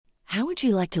How would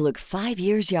you like to look 5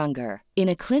 years younger? In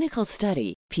a clinical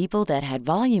study, people that had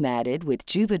volume added with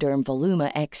Juvederm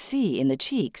Voluma XC in the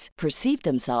cheeks perceived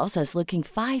themselves as looking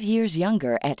 5 years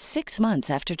younger at 6 months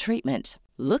after treatment.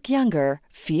 Look younger,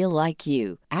 feel like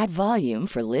you. Add volume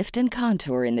for lift and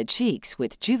contour in the cheeks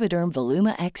with Juvederm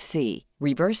Voluma XC.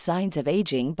 Reverse signs of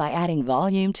aging by adding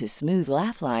volume to smooth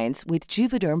laugh lines with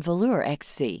Juvederm Volure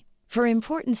XC. For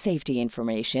important safety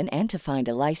information and to find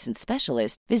a licensed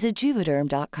specialist, visit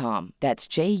Juvederm.com. That's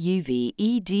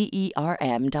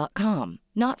JUVEDERM.com.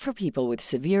 Not for people with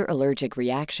severe allergic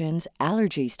reactions,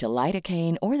 allergies to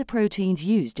lidocaine, or the proteins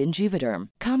used in Juvederm.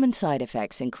 Common side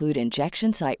effects include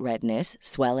injection site redness,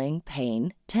 swelling,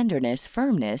 pain, tenderness,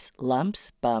 firmness,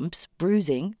 lumps, bumps,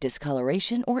 bruising,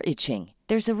 discoloration, or itching.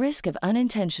 There's a risk of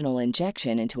unintentional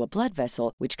injection into a blood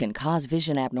vessel, which can cause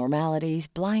vision abnormalities,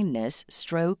 blindness,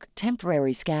 stroke,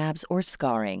 temporary scabs, or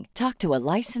scarring. Talk to a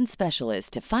licensed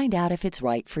specialist to find out if it's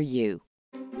right for you.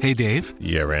 Hey, Dave.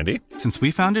 Yeah, Randy. Since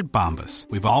we founded Bombas,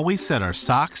 we've always said our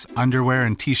socks, underwear,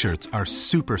 and T-shirts are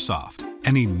super soft.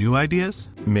 Any new ideas?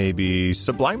 Maybe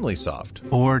sublimely soft.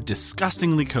 Or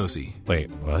disgustingly cozy.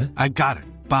 Wait, what? I got it.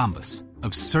 Bombas.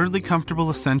 Absurdly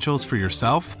comfortable essentials for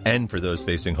yourself and for those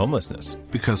facing homelessness.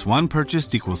 Because one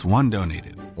purchased equals one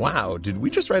donated. Wow, did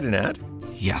we just write an ad?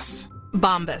 Yes.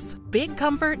 Bombas. Big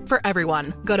comfort for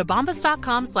everyone. Go to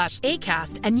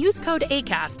bombas.com/ACAST and use code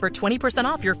ACAST for 20%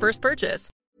 off your first purchase.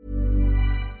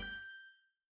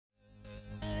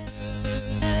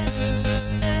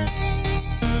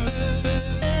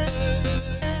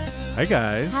 Hi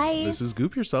guys. Hi. This is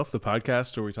Goop Yourself, the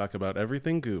podcast where we talk about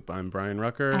everything Goop. I'm Brian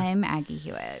Rucker. I'm Aggie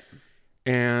Hewitt.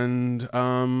 And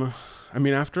I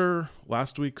mean, after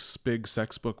last week's big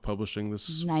sex book publishing,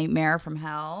 this Nightmare from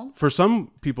Hell. for some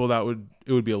people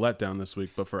it would be a letdown this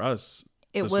week, but for us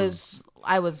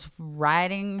I was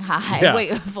riding high. Yeah.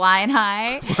 Wait, flying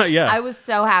high. Yeah. I was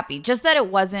so happy. Just that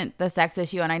it wasn't the sex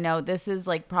issue, and I know this is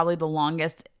like probably the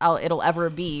longest it'll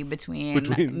ever be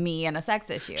between me and a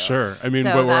sex issue. Sure. I mean,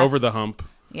 So but we're over the hump.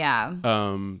 Yeah.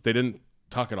 They didn't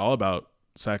talk at all about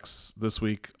sex this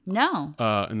week No.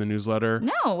 in the newsletter.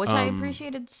 No, which I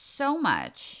appreciated so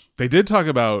much. They did talk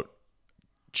about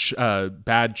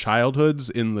bad childhoods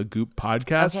in the Goop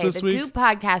podcast Okay, this the week. Goop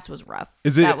podcast was rough.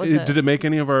 Is it? Did it make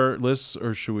any of our lists,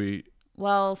 or should we?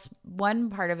 Well, one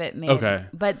part of it made. Okay.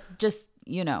 But just,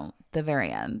 the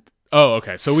very end. Oh,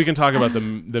 okay. So we can talk about the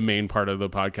main part of the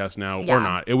podcast now, Yeah. or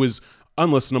not. It was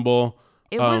unlistenable.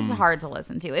 It was hard to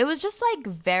listen to. It was just like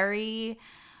very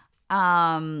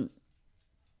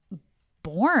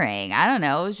boring. I don't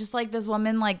know. It was just like this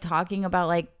woman like talking about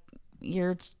like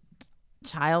your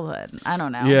childhood. I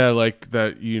don't know. Yeah, like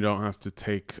that you don't have to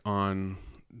take on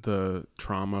the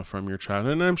trauma from your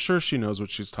childhood. And I'm sure she knows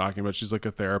what she's talking about. She's like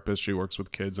a therapist. She works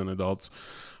with kids and adults.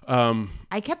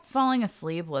 I kept falling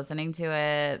asleep listening to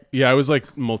it. Yeah, I was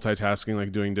like multitasking,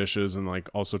 like doing dishes and like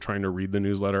also trying to read the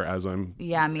newsletter as I'm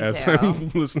Me I'm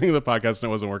too. listening to the podcast, and it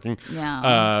wasn't working.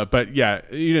 Yeah. But yeah,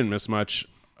 you didn't miss much.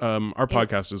 Our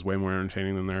podcast is way more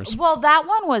entertaining than theirs. Well, that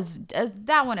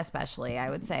one especially, I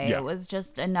would say. Yeah. It was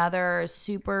just another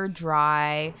super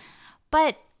dry.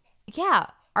 But yeah,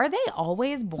 are they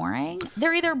always boring?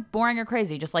 They're either boring or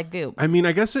crazy, just like Goop. I mean,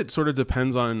 I guess it sort of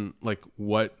depends on like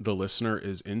what the listener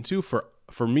is into. For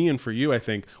me and for you, I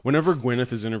think whenever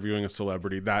Gwyneth is interviewing a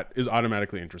celebrity, that is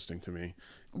automatically interesting to me.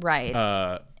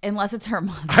 Right. Unless it's her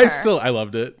mother. I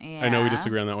loved it. I know we Yeah.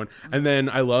 disagree on that one. And then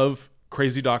I love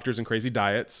crazy doctors and crazy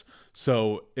diets.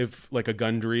 So if like a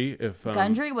Gundry,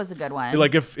 Gundry was a good one.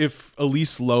 like if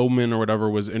Elise Lohman or whatever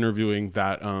was interviewing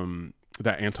that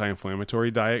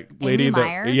anti-inflammatory diet lady, Amy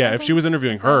Myers, I if think? she was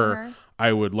interviewing Is that her, her?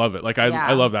 I would love it. Like Yeah.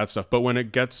 I love that stuff. But when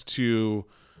it gets to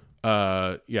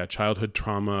childhood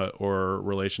trauma or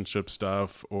relationship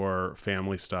stuff or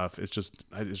family stuff, it's just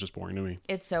boring to me.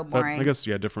 It's so But boring. I guess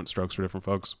different strokes for different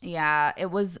folks. Yeah,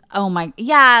 it was. Oh my.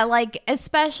 Yeah, like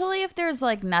especially if there's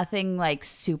like nothing like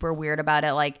super weird about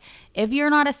it. Like if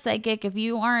you're not a psychic, if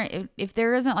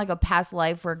there isn't like a past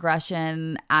life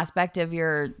regression aspect of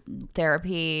your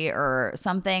therapy or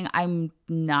something, I'm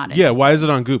not. Yeah, interested. why is it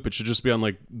on Goop? It should just be on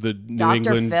like the New Dr.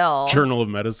 England Phil. Journal of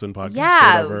Medicine podcast. or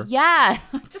Yeah, whatever. yeah.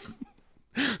 Just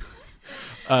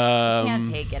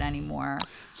can't take it anymore.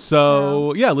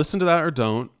 So yeah, listen to that or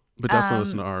don't, but definitely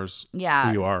listen to ours. yeah.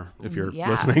 Who you are. If you're Yeah.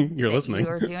 listening, you're listening.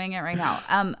 You are doing it right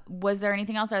now. Was there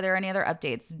anything else? Are there any other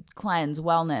updates? Cleanse,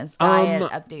 wellness, diet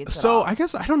updates? at So all? I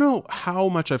guess I don't know how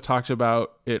much I've talked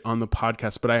about it on the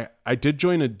podcast, but I did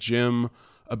join a gym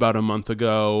about a month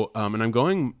ago,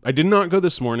 and I did not go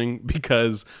this morning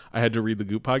because I had to read the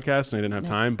Goop podcast and I didn't have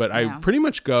time, but I pretty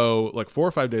much go like 4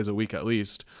 or 5 days a week at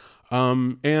least.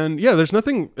 And yeah, there's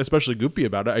nothing especially goopy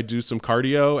about it. I do some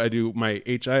cardio. I do my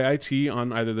HIIT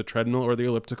on either the treadmill or the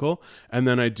elliptical. And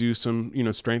then I do some,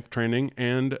 strength training.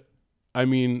 And I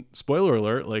mean, spoiler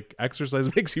alert, like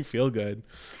exercise makes you feel good.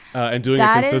 And doing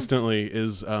it consistently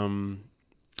is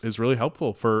really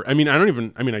helpful I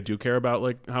do care about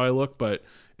like how I look, but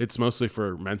it's mostly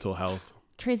for mental health.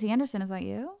 Tracy Anderson, is that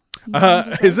you?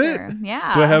 Is it?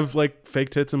 Yeah. Do I have like fake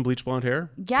tits and bleach blonde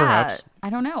hair? Yeah. Perhaps. I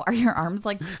don't know. Are your arms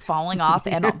like falling off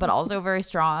but also very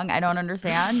strong? I don't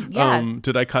understand. Yes.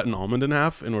 Did I cut an almond in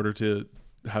half in order to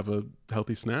have a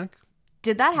healthy snack?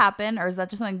 Did that happen, or is that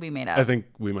just something we made up? I think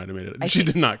we might have made it. She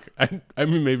did not. I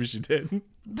mean, maybe she did.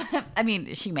 I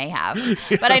mean, she may have.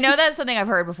 Yeah. But I know that's something I've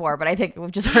heard before, but I think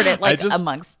we've just heard it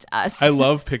amongst us. I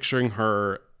love picturing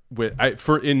her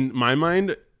in my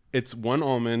mind, it's one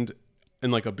almond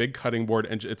and like a big cutting board,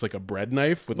 and it's like a bread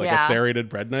knife with like a serrated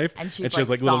bread knife, and she has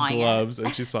like little gloves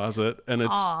and she saws it, and it's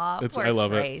poor I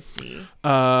love Tracy. it.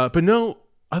 But no,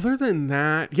 other than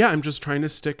that, yeah, I'm just trying to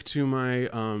stick to my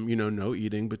no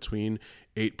eating between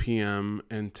 8 p.m.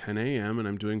 and 10 a.m. and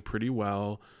I'm doing pretty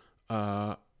well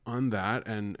on that,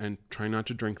 and trying not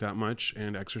to drink that much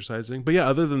and exercising. But yeah,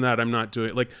 other than that, I'm not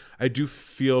doing, like, I do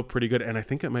feel pretty good. And I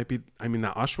think it might be,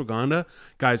 that ashwagandha,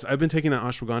 guys, I've been taking that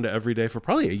ashwagandha every day for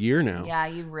probably a year now. Yeah,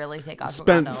 you really take ashwagandha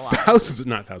Spent a lot.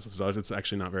 not thousands of dollars. It's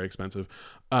actually not very expensive.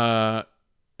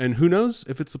 And who knows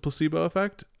if it's a placebo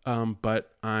effect. But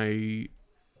I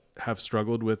have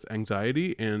struggled with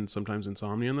anxiety and sometimes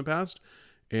insomnia in the past.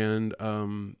 And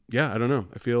yeah, I don't know.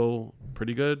 I feel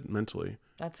pretty good mentally.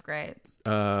 That's great.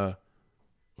 What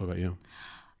about you?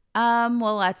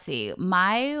 Well, let's see.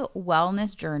 My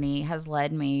wellness journey has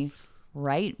led me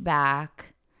right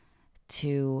back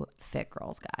to Fit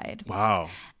Girls Guide. Wow.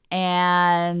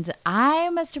 And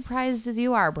I'm as surprised as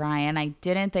you are, Brian. I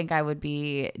didn't think I would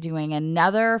be doing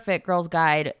another Fit Girls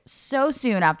Guide so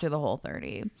soon after the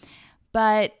Whole30.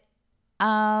 But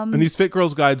and these Fit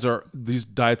Girls Guides these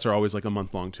diets are always like a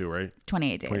month long too, right?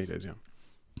 28 days. 28 days, yeah.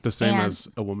 The same as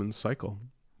a woman's cycle.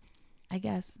 I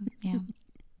guess. Yeah,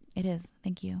 it is.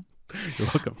 Thank you. You're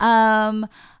welcome.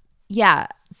 Yeah.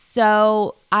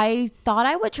 So I thought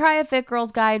I would try a Fit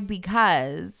Girls Guide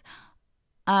because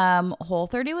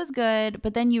Whole30 was good,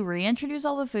 but then you reintroduce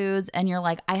all the foods and you're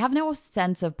like, I have no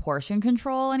sense of portion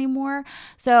control anymore.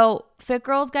 So Fit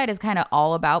Girls Guide is kind of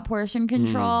all about portion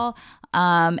control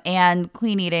and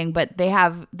clean eating, but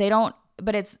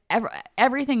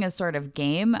everything is sort of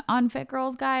game on Fit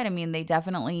Girls Guide. I mean, they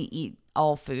definitely eat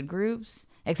all food groups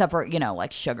except for,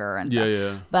 like sugar and stuff.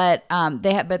 Yeah. But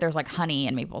there's like honey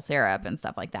and maple syrup and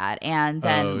stuff like that. And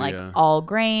then all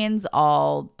grains,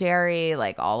 all dairy,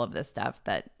 like all of this stuff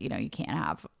that, you can't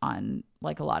have on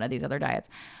like a lot of these other diets.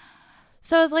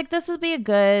 So I was like, this would be a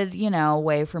good,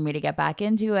 way for me to get back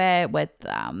into it with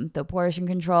the portion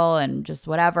control and just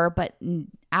whatever. But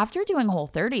after doing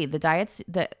Whole30, the diets,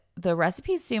 the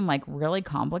recipes seem like really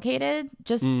complicated.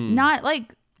 Just not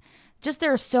like, just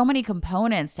there are so many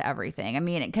components to everything. I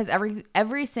mean, because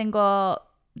every single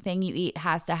thing you eat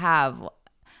has to have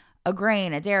a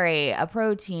grain, a dairy, a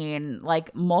protein,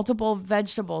 like multiple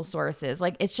vegetable sources.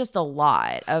 Like it's just a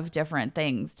lot of different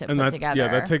things to put together. Yeah,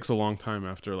 that takes a long time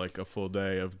after like a full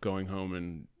day of going home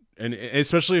and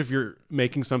especially if you're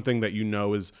making something that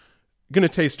is going to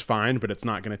taste fine, but it's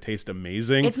not going to taste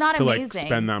amazing. It's not amazing. Like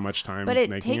spend that much time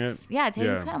making it. Yeah, it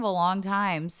takes kind of a long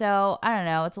time. So I don't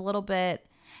know. It's a little bit.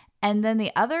 And then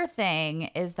the other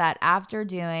thing is that after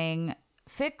doing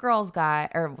after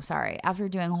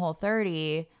doing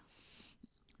Whole30,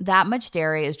 that much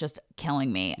dairy is just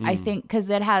killing me. I think because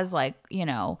it has like,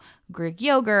 Greek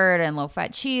yogurt and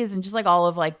low-fat cheese and just like all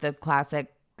of like the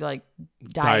classic like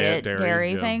diet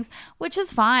dairy things, which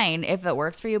is fine if it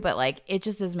works for you, but like it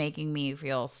just is making me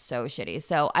feel so shitty.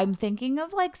 So I'm thinking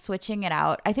of like switching it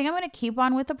out. I think I'm going to keep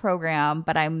on with the program,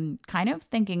 but I'm kind of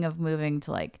thinking of moving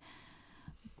to like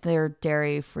they're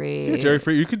dairy-free. Yeah,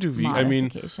 dairy-free. You could do vegan. I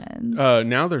mean,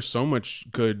 now there's so much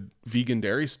good vegan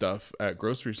dairy stuff at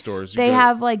grocery stores. They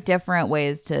have like different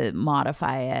ways to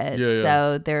modify it. Yeah.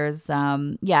 So there's,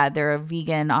 there are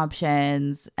vegan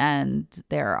options and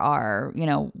there are,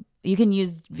 you can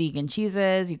use vegan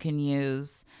cheeses. You can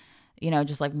use,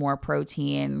 just like more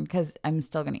protein because I'm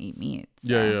still going to eat meat.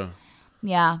 So. Yeah.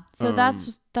 Yeah. So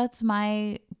that's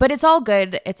my, but it's all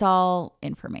good. It's all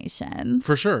information.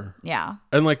 For sure. Yeah.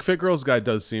 And like Fit Girls Guide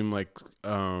does seem like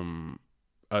a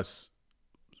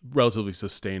relatively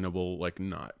sustainable, like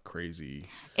not crazy.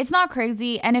 It's not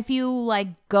crazy. And if you like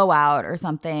go out or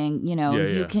something,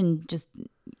 you can just,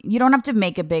 you don't have to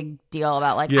make a big deal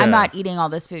about like, I'm not eating all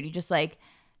this food. You just like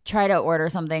try to order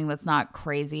something that's not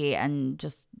crazy and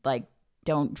just like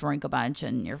don't drink a bunch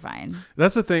and you're fine.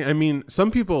 That's the thing. I mean,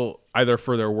 some people either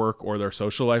for their work or their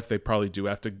social life, they probably do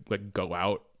have to like go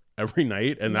out every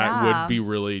night, and that would be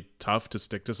really tough to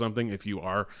stick to something if you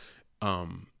are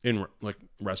in like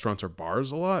restaurants or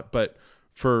bars a lot. But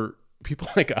for people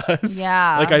like us,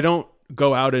 like I don't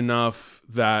go out enough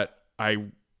that I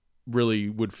really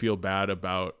would feel bad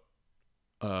about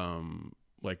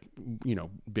like, you know,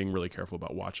 being really careful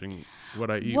about watching what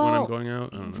I eat when I'm going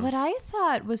out. I don't know. What I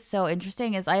thought was so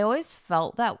interesting is I always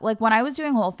felt that like when I was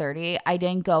doing Whole30, I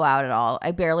didn't go out at all.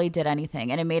 I barely did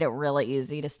anything, and it made it really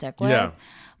easy to stick with. Yeah.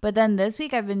 But then this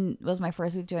week was my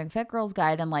first week doing Fit Girls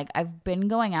Guide, and like I've been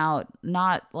going out,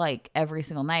 not like every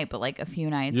single night, but like a few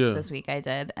nights this week I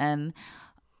did. And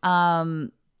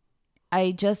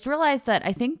I just realized that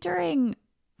I think during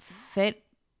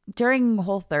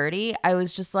Whole30, I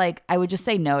was just like, I would just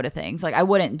say no to things. Like I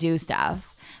wouldn't do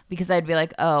stuff because I'd be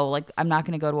like, oh, like I'm not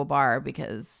going to go to a bar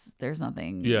because there's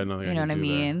nothing. Yeah, nothing. You know what I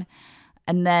mean? There.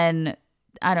 And then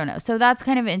I don't know. So that's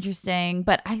kind of interesting,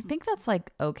 but I think that's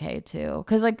like okay too,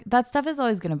 because like that stuff is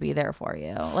always going to be there for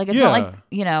you. Like it's not like,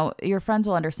 you know, your friends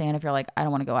will understand if you're like, I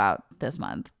don't want to go out this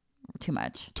month too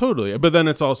much. Totally, but then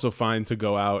it's also fine to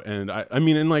go out, and I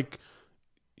mean, and like.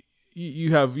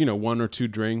 You have, you know, 1 or 2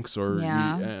 drinks, or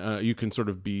you can sort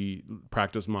of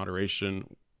practice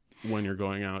moderation when you're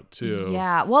going out too.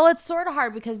 Yeah. Well, it's sort of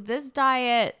hard because this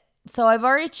diet, so I've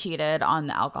already cheated on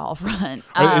the alcohal front.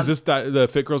 Is this the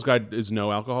Fit Girls Guide is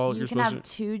no alcohol? You can have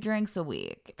 2 drinks a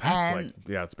week. That's like,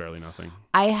 it's barely nothing.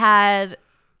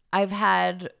 I've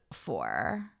had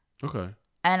 4. Okay.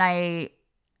 And I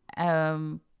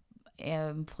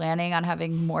am planning on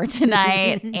having more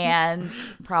tonight and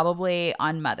probably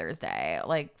on Mother's Day,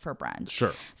 like for brunch.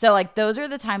 Sure. So like those are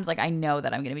the times like I know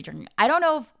that I'm going to be drinking. I don't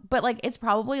know but like it's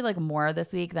probably like more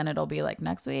this week than it'll be like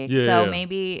next week.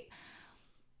 Maybe,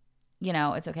 you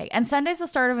know, it's okay. And Sunday's the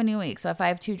start of a new week. So if I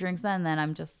have 2 drinks then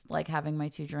I'm just like having my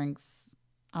 2 drinks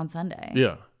on Sunday.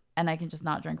 Yeah. And I can just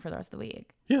not drink for the rest of the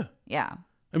week. Yeah. Yeah.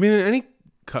 I mean, any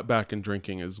cutback in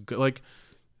drinking is good. Like,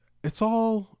 it's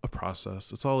all a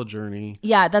process. It's all a journey.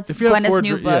 Yeah, that's Gwyneth's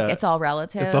new book. It's all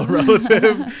relative. It's all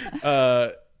relative.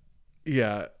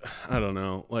 Yeah, I don't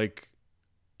know. Like,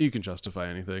 you can justify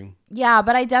anything. Yeah,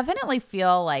 but I definitely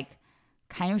feel like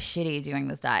kind of shitty doing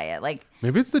this diet. Like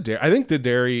maybe it's the dairy. I think the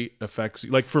dairy affects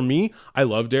you. Like for me, I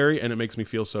love dairy and it makes me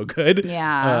feel so good.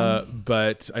 Yeah.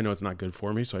 But I know it's not good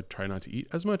for me, so I try not to eat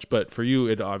as much. But for you,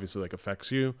 it obviously like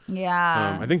affects you.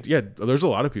 Yeah. I think there's a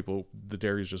lot of people. The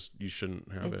dairy is just you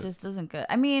shouldn't have it. It just isn't good.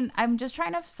 I mean, I'm just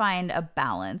trying to find a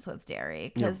balance with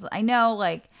dairy because I know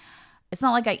like it's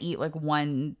not like I eat like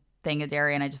one thing of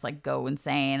dairy and I just like go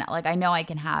insane. Like I know I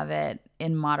can have it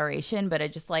in moderation, but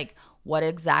it just like what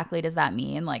exactly does that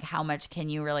mean? Like how much can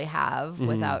you really have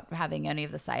without having any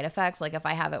of the side effects? Like if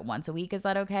I have it once a week, is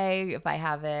that okay? If I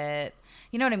have it,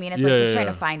 you know what I mean? It's like just trying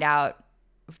to find out,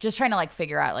 just trying to like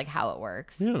figure out like how it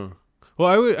works. Yeah.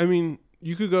 Well, I mean,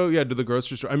 you could go, to the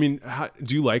grocery store. I mean,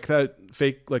 do you like that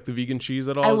fake, like the vegan cheese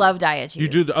at all? I love diet cheese. You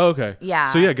do? Oh, okay.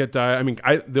 Yeah. So yeah, get diet. I mean,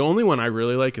 the only one I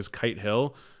really like is Kite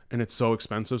Hill, and it's so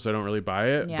expensive, so I don't really buy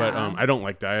it. Yeah. But I don't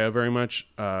like diet very much.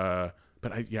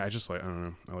 But I just like, I don't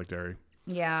know. I like dairy.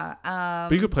 Yeah.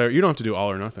 But you could play it. You don't have to do all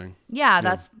or nothing.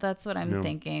 Yeah, that's what I'm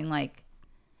thinking. Like,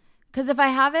 because if I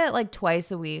have it like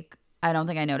twice a week, I don't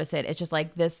think I notice it. It's just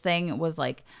like this thing was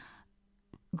like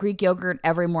Greek yogurt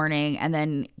every morning and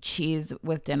then cheese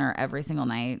with dinner every single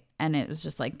night. And it was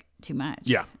just like too much.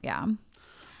 Yeah. Yeah.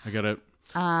 I get it.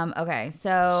 Okay,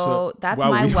 so that's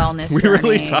my wellness journey. We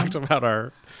really talked about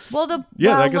our...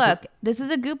 Look, this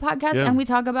is a Goop podcast and we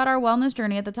talk about our wellness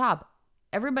journey at the top.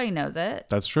 Everybody knows it.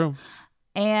 That's true.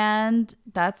 And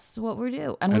that's what we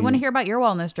do. And we want to hear about your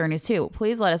wellness journeys too.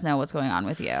 Please let us know what's going on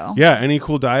with you. Yeah, any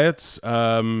cool diets,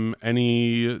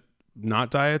 any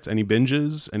not diets, any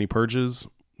binges, any purges,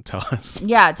 tell us.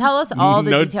 Yeah, tell us all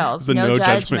the details. No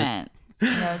judgment.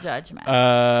 No judgment.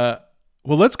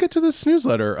 Well, let's get to this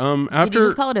newsletter. Did you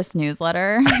just call it a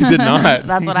snooze-letter? I did not.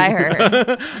 That's what I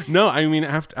heard. No, I mean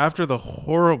after the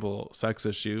horrible sex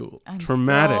issue,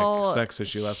 traumatic sex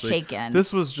issue last week,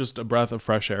 this was just a breath of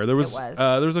fresh air. There was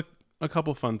a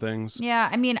couple fun things. Yeah,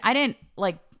 I mean, I didn't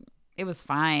like. It was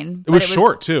fine. It was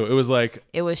short too. It was like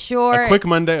short. A quick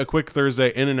Monday, a quick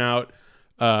Thursday, in and out.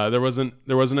 There wasn't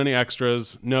any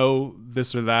extras. No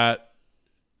this or that.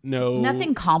 No,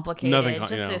 nothing complicated.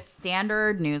 Just a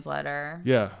standard newsletter.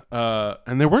 Yeah,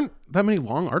 and there weren't that many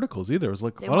long articles either. It was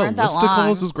like a lot of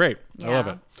listicles. It was great. Yeah. I love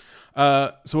it.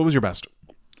 So, what was your best?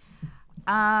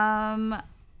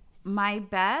 My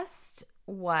best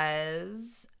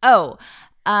was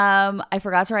I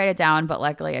forgot to write it down, but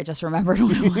luckily I just remembered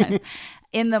what it was.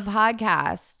 In the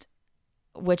podcast,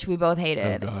 which we both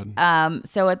hated. Oh, God.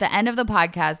 So at the end of the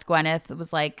podcast, Gwyneth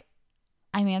was like,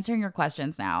 I'm answering your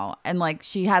questions now. And like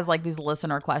she has like these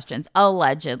listener questions,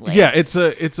 allegedly. Yeah, it's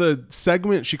a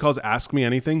segment she calls Ask Me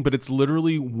Anything, but it's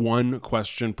literally one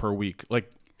question per week.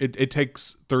 Like it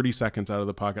takes 30 seconds out of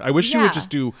the podcast. I wish she would just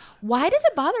do. Why does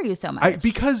it bother you so much?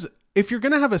 Because if you're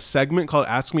gonna have a segment called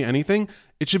Ask Me Anything,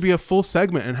 it should be a full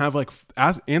segment and have like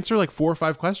answer like 4 or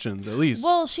 5 questions at least.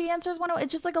 Well, she answers one.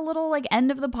 It's just like a little like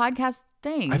end of the podcast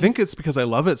thing. I think it's because I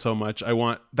love it so much.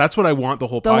 That's what I want the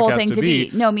whole the podcast whole thing to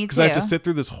be. No, me too. Because I have to sit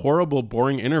through this horrible,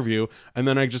 boring interview, and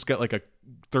then I just get like a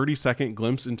 30-second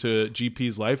glimpse into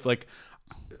GP's life. Like,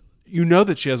 you know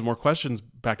that she has more questions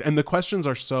back, and the questions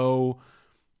are so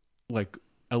like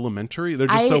elementary. They're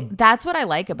just that's what I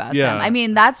like about them. I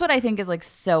mean, that's what I think is like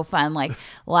so fun. Like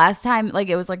last time, like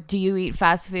it was like, do you eat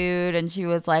fast food? And she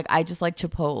was like, I just like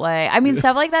Chipotle. I mean,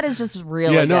 stuff like that is just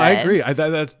really no, good. I agree.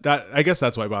 I guess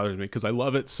that's why it bothers me, because I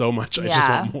love it so much. I just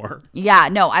want more. Yeah,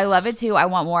 no, I love it too. I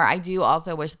want more. I do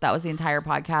also wish that was the entire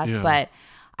podcast, but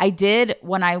I did,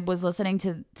 when I was listening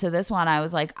to this one, I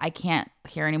was like, I can't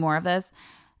hear any more of this.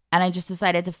 And I just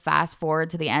decided to fast forward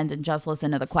to the end and just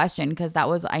listen to the question, because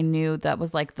I knew that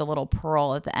was like the little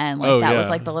pearl at the end. Like was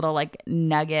like the little like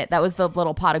nugget. That was the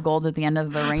little pot of gold at the end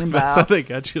of the rainbow. That's how they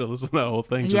get you to listen to that whole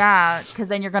thing. Because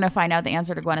then you're going to find out the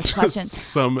answer to Gwyneth's question.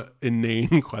 Some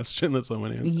inane question that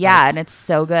someone answered. Yeah, and it's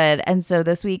so good. And so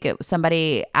this week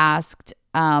somebody asked,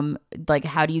 like,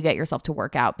 how do you get yourself to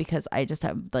work out? Because I just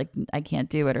have like, I can't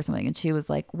do it or something. And she was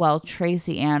like, well,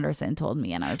 Tracy Anderson told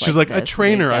me. And I was She's like a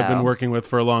trainer I've been working with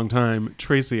for a long time,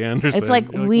 Tracy Anderson. It's like,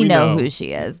 we know who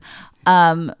she is.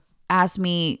 Asked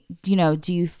me,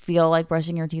 do you feel like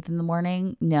brushing your teeth in the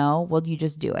morning? No. Well, you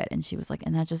just do it. And she was like,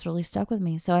 and that just really stuck with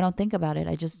me. So I don't think about it.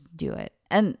 I just do it.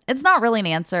 And it's not really an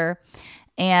answer.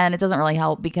 And it doesn't really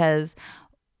help because,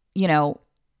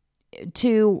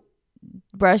 to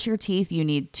brush your teeth, you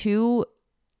need two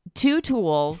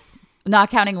tools,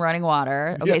 not counting running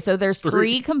water. Okay, so there's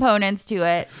 3 components to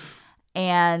it,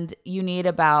 and you need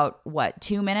about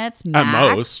 2 minutes max?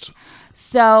 At most.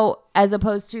 So as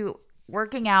opposed to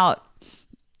working out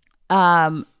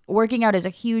is a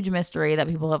huge mystery that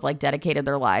people have like dedicated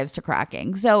their lives to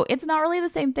cracking. So it's not really the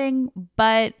same thing,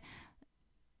 but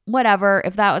whatever.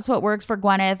 If that's what works for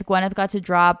Gwyneth got to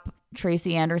drop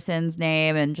Tracy Anderson's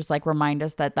name and just like remind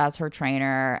us that that's her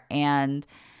trainer, and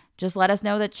just let us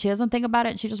know that she doesn't think about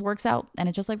it. She just works out, and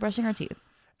it's just like brushing her teeth.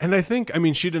 And I think,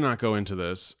 she did not go into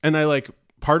this, and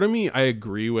part of me, I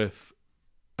agree with,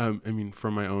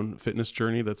 from my own fitness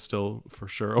journey, that's still for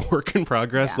sure a work in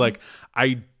progress. Yeah. Like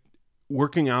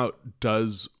working out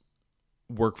does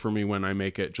work for me when I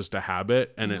make it just a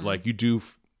habit, and it like you do.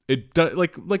 It does,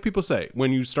 like people say,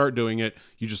 when you start doing it,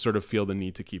 you just sort of feel the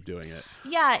need to keep doing it.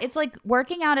 Yeah, it's like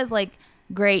working out is like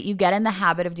great. You get in the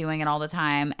habit of doing it all the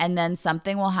time, and then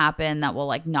something will happen that will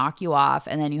like knock you off,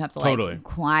 and then you have to like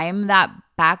climb that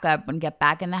back up and get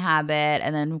back in the habit,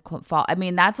 and then fall. I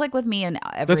mean, that's like with me and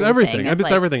everything. That's everything. It's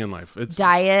like everything in life. It's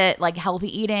diet, like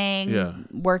healthy eating,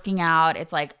 working out.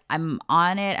 It's like I'm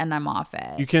on it and I'm off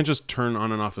it. You can't just turn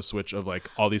on and off a switch of like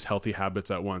all these healthy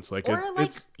habits at once. Like,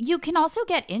 you can also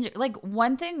get injured. Like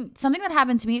something that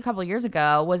happened to me a couple of years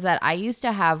ago was that I used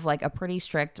to have like a pretty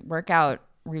strict workout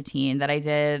routine that I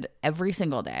did every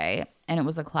single day, and it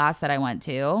was a class that I went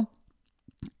to,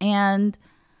 and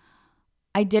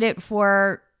I did it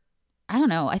for, I don't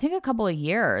know, I think a couple of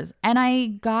years, and I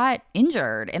got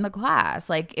injured in the class.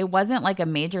 Like it wasn't like a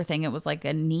major thing. It was like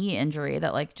a knee injury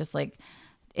that like just like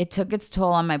it took its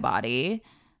toll on my body,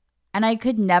 and I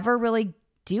could never really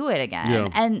do it again. Yeah.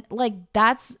 And like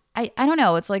that's I don't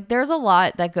know. It's like there's a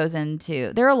lot that goes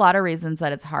into, there are a lot of reasons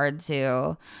that it's hard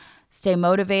to stay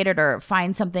motivated or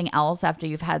find something else after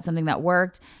you've had something that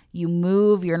worked. You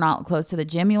move, you're not close to the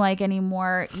gym you like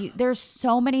anymore. There's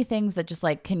so many things that just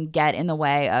like can get in the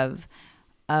way of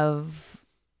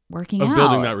working out. Of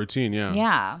building that routine, yeah.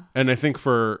 Yeah. And I think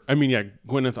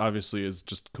Gwyneth obviously is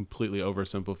just completely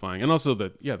oversimplifying. And also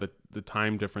the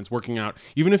time difference, working out,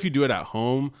 even if you do it at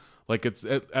home, like it's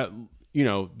at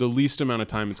the least amount of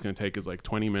time it's going to take is like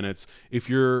 20 minutes. If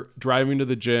you're driving to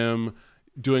the gym,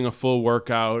 doing a full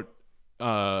workout,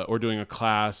 or doing a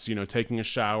class, taking a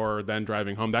shower, then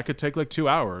driving home, that could take like 2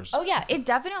 hours. Oh yeah, it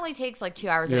definitely takes like 2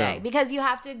 hours a day, because you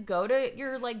have to go to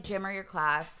your like gym or your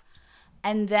class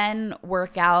and then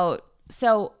work out.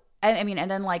 So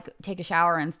and then like take a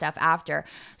shower and stuff after.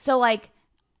 So like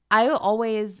I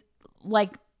always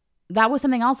like, that was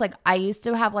something else. Like I used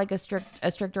to have like a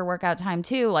stricter workout time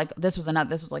too. Like this was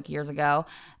like years ago.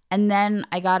 And then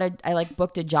I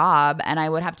booked a job, and I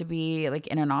would have to be like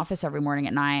in an office every morning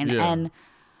at 9. Yeah. And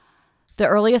The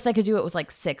earliest I could do it was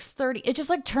like 6:30. It just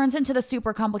like turns into the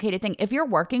super complicated thing. If you're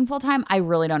working full time, I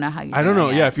really don't know how you. I don't know.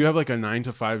 Yeah, if you have like a 9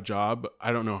 to 5 job,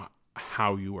 I don't know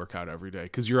how you work out every day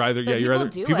because you're either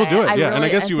people do it. Yeah, and I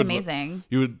guess it's amazing.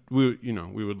 We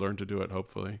would learn to do it.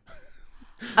 Hopefully.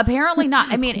 Apparently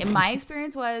not. I mean, in my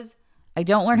experience was I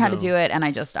don't learn how to do it and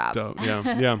I just stop.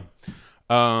 Yeah.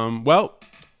 Well,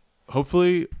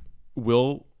 hopefully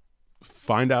we'll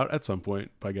find out at some point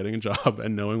by getting a job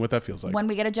and knowing what that feels like. When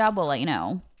we get a job, we'll let you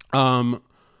know.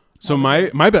 So my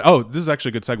this is actually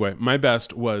a good segue. My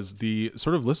best was the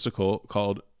sort of listicle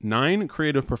called 9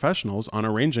 Creative Professionals on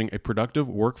Arranging a Productive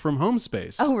Work from Home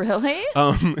Space. Oh, really?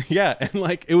 Yeah, and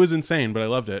like it was insane, but I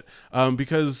loved it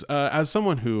because as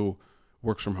someone who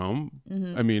works from home,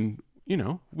 I mean,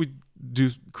 we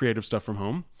do creative stuff from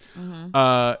home.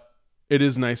 It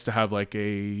is nice to have like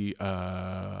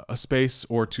a space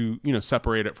or to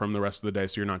separate it from the rest of the day,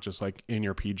 so you're not just like in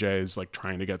your PJs like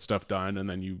trying to get stuff done, and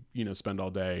then you spend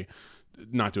all day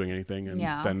not doing anything, and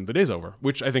then the day's over,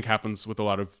 which I think happens with a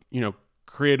lot of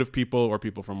creative people or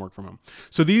people from work from home.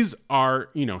 So these are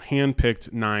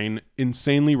handpicked 9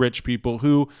 insanely rich people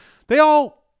who it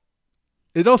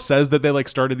all says that they like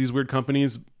started these weird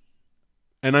companies,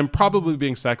 and I'm probably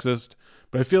being sexist,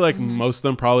 but I feel like most of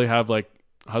them probably have like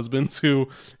husbands who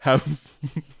have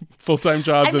full-time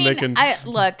jobs and they can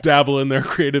dabble in their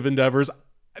creative endeavors.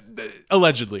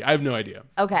 Allegedly. I have no idea.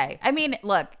 Okay. I mean,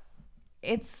 look,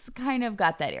 it's kind of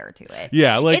got that air to it.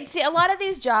 Yeah. Like it's a lot of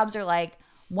these jobs are like,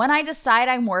 when I decide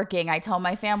I'm working, I tell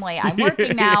my family I'm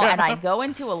working now and I go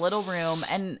into a little room,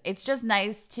 and it's just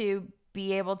nice to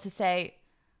be able to say,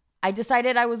 I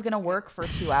decided I was going to work for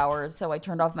 2 hours, so I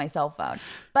turned off my cell phone.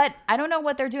 But I don't know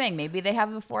what they're doing. Maybe they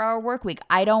have a 4-hour work week.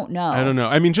 I don't know.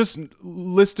 I mean, just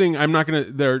listing, I'm not going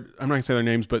to say their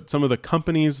names, but some of the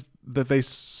companies that they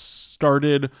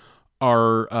started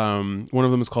are, one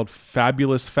of them is called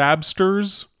Fabulous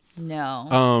Fabsters.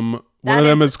 No. One of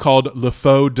them is called Le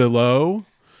Faux de l'Eau.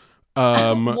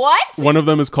 What? One of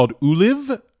them is called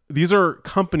Uliv. These are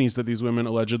companies that these women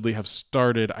allegedly have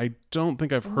started. I don't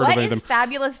think I've heard of any of them. What is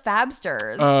Fabulous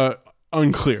Fabsters?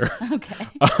 Unclear. Okay.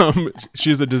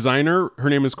 She's a designer. Her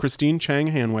name is Christine Chang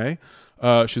Hanway.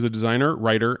 She's a designer,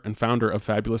 writer, and founder of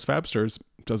Fabulous Fabsters.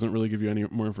 Doesn't really give you any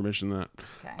more information than that.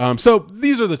 Okay. So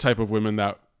these are the type of women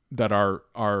that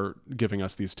are giving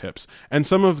us these tips. And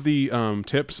some of the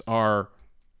tips are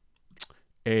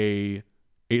a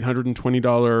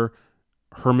 $820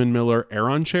 Herman Miller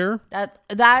Aeron chair.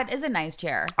 That is a nice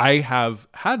chair. I have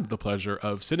had the pleasure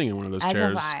of sitting in one of those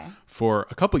chairs for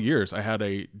a couple years. I had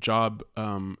a job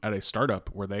at a startup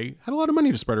where they had a lot of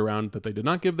money to spread around that they did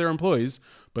not give their employees,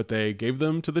 but they gave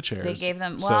them to the chairs. They gave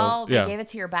them, they gave it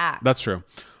to your back. That's true.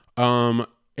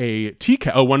 A tea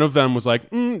kettle. One of them was like,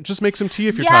 just make some tea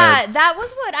if you're tired. Yeah, that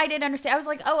was what I didn't understand. I was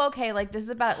like, oh, okay, like this is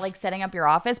about like setting up your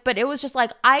office, but it was just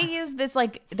like I use this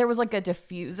like there was like a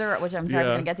diffuser, which I'm not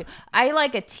going to get to. I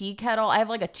like a tea kettle. I have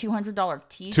like a $200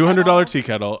 tea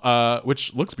kettle,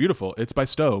 which looks beautiful. It's by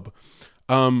Stobe.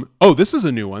 This is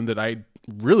a new one that I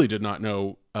really did not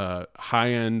know.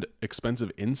 High-end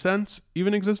expensive incense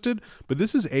even existed, but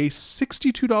this is a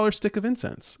 $62 stick of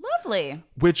incense. Lovely.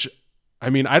 Which, I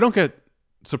mean, I don't get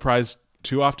surprised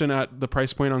too often at the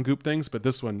price point on Goop things, but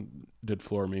this one did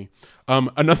floor me.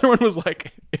 Another one was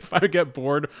like, if I get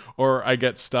bored or I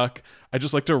get stuck, I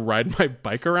just like to ride my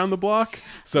bike around the block.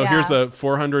 So here's a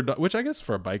 $400, which I guess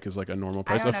for a bike is like a normal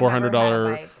price, a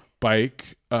 $400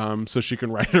 bike. So she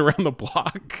can ride it around the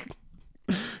block.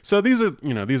 So these are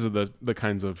the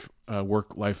kinds of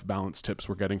work-life balance tips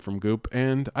we're getting from Goop,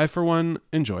 and I, for one,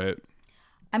 enjoy it.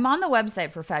 I'm on the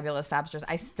website for Fabulous Fabsters.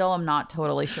 I still am not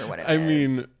totally sure what it is. I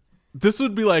mean, this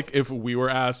would be like if we were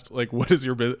asked, like, what is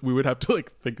your business? We would have to,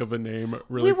 like, think of a name.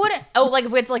 Really. We wouldn't. Oh, like,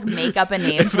 if we had to, like, make up a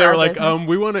name if for they were our like, business.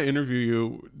 we want to interview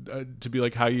you to be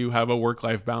like how you have a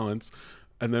work-life balance.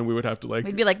 And then we would have to, like...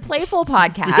 We'd be like, Playful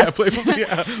Podcast. Yeah,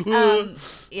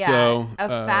 Playful, yeah. So, a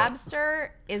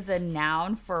Fabster is a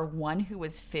noun for one who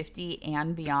is 50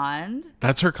 and beyond.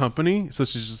 That's her company? So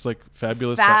she's just, like,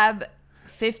 fabulous...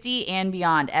 50 and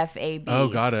beyond, FAB. Oh,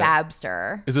 got it.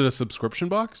 Fabster. Is it a subscription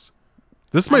box?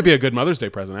 This might be a good Mother's Day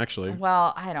present, actually.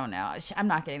 Well, I don't know. I'm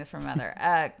not getting this from my mother.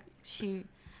 I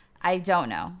don't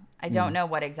know. I don't know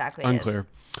what exactly Unclear.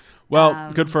 it is.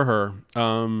 Well, good for her.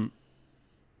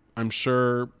 I'm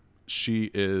sure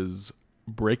she is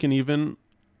breaking even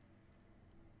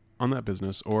on that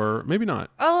business, or maybe not.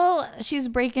 Oh, she's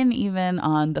breaking even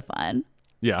on the fun.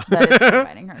 Yeah. That is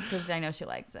providing her, because I know she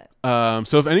likes it.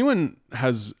 So if anyone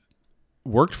has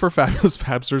worked for Fabulous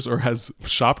Fabsters or has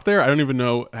shopped there. I don't even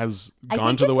know, has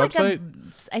gone to the website.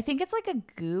 I think it's like a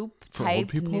Goop For old type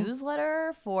people?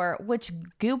 newsletter for which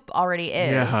Goop already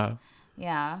is. Yeah.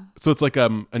 Yeah. So it's like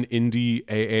an indie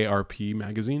AARP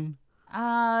magazine?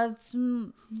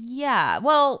 Yeah.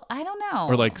 Well, I don't know.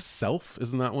 Or like Self,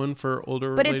 isn't that one for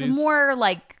older but ladies? it's more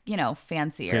like,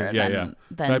 fancier than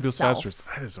Fabulous Self. Fabsters.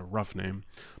 That is a rough name.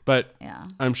 But Yeah.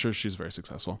 I'm sure she's very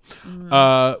successful.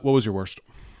 What was your worst?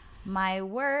 My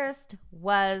worst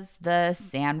was the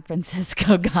San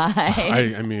Francisco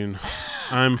guy. I mean,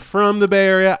 I'm from the Bay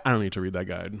Area. I don't need to read that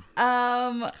guide.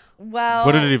 Well,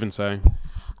 What did it even say?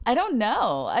 I don't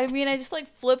know. I mean, I just like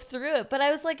flipped through it, but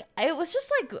I was like, it was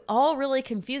just like all really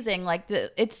confusing. Like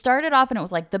it started off and it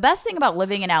was like, the best thing about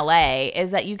living in LA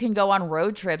is that you can go on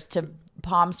road trips to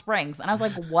Palm Springs. And I was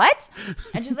like, what?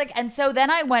 And she's like, and so then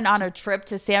I went on a trip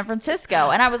to San Francisco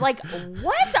and I was like,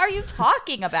 what are you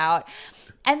talking about?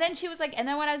 And then she was like, and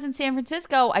then when I was in San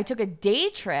Francisco, I took a day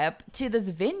trip to this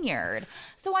vineyard.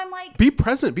 So I'm like, Be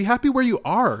present. Be happy where you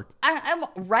are. I'm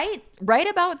right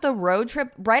about the road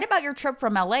trip, right about your trip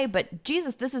from LA. But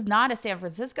Jesus, this is not a San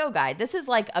Francisco guide. This is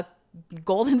like a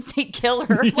Golden State Killer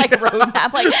like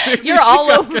roadmap. Like you're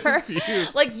all over,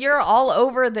 like you're all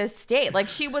over this state. Like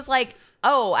she was like,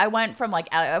 oh, I went from like,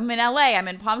 I'm in LA, I'm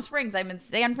in Palm Springs, I'm in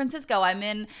San Francisco, I'm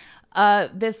in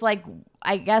this like,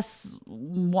 I guess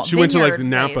She went to like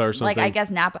Napa place. or something. Like I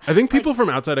guess Napa. I think people from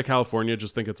outside of California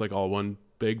just think it's like all one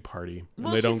big party. And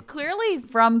Well, they she's don't. clearly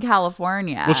from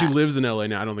California. Well, she lives in LA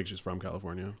now. I don't think she's from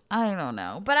California. I don't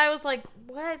know. But I was like,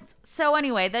 what? So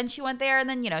anyway, then she went there and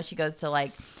then, she goes to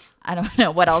like, I don't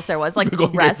know what else there was, like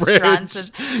Golden Gate restaurants.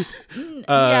 Bridge.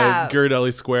 Yeah.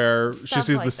 Ghirardelli Square. She Stuff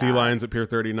sees like the sea that. lions at Pier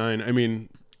 39. I mean,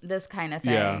 This kind of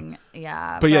Yeah. thing.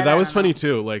 Yeah. but yeah, I that was don't funny know.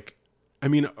 too. Like, I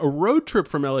mean, a road trip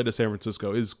from LA to San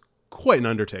Francisco is quite an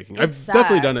undertaking. It I've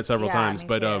definitely done it sucks. several Yeah, times, me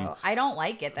but too. I don't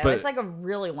like it though. but It's like a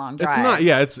really long drive. it's not.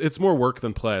 Yeah, it's more work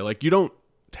than play. Like, you don't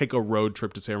take a road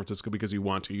trip to San Francisco because you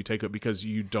want to. You take it because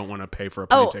you don't want to pay for a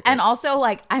plane ticket. And also,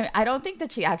 like, I don't think that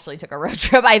she actually took a road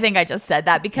trip. I think I just said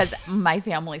that because my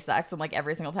family sucks. And, like,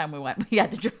 every single time we went, we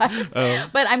had to drive. Oh.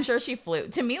 But I'm sure she flew.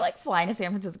 To me, like, flying to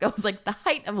San Francisco was, like, the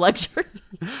height of luxury.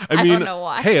 I mean, don't know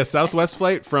why. hey, a Southwest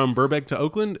flight from Burbank to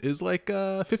Oakland is like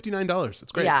 $59.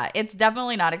 It's great. Yeah, it's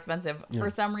definitely not expensive. For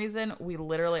some reason, we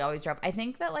literally always drive. I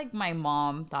think that, like, my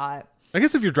mom thought... I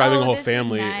guess if you're driving a whole this is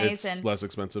family, nice, it's and- less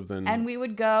expensive than... And we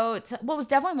would go to... Well, it was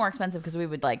definitely more expensive because we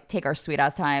would, like, take our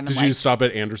sweet-ass time. Did and, you like, stop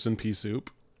at Anderson Pea Soup?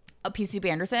 PC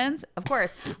Anderson's? Of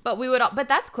course. But we would... But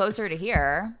that's closer to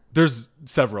here. There's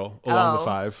several along the Oh.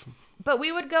 5. But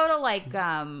we would go to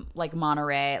like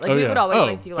Monterey. Like Oh, we yeah. would always Oh,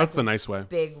 like do like that's the nice way.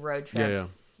 big road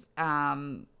trips. Yeah,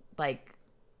 Like,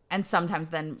 and sometimes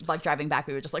then like driving back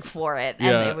we would just like floor it and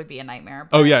Yeah. it would be a nightmare.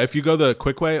 Oh yeah, if you go the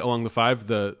quick way along the 5,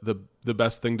 the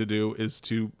best thing to do is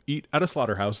to eat at a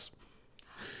slaughterhouse.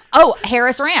 Oh,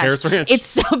 Harris Ranch. Harris Ranch. It's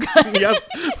so good. Yep,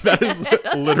 that is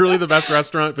literally the best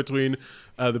restaurant between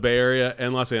the Bay Area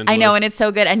and Los Angeles. I know, and it's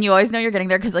so good, and you always know you're getting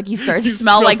there because like you start to You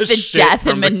smell smell like the the shit death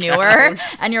from and the manure,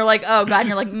 cows. and you're like, oh god, and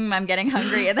you're like, I'm getting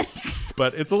hungry, and then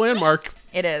but it's a landmark.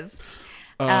 it is.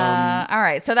 All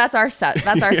right, so that's our San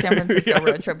Francisco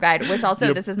road trip guide, which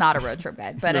also this is not a road trip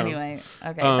guide, but anyway,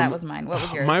 okay, that was mine. What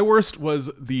was yours? My worst was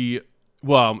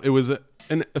it was a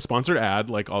sponsored ad,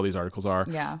 like all these articles are.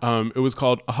 Yeah. It was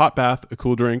called A Hot Bath, a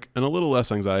Cool Drink, and a Little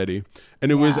Less Anxiety.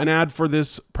 And it was Yeah. an ad for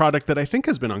this product that I think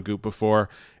has been on Goop before.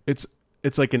 It's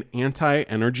like an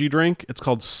anti-energy drink. It's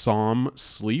called Som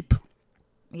Sleep.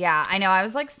 Yeah, I know. I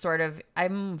was like,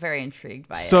 I'm very intrigued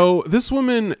by it. So this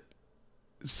woman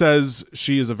says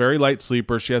she is a very light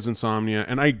sleeper. She has insomnia,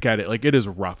 and I get it. Like, it is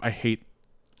rough. I hate.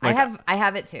 Like, I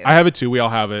have it too. I have it too. We all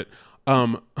have it.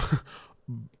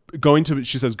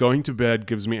 She says going to bed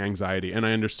gives me anxiety, and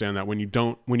I understand that when you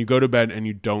go to bed and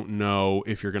you don't know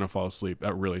if you're going to fall asleep,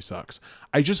 that really sucks.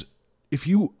 If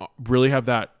you really have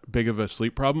that big of a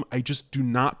sleep problem, I just do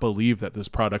not believe that this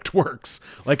product works.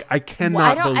 Like, I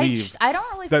cannot believe I don't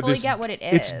really that fully this- get what it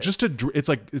is. It's just it's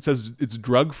like, it says it's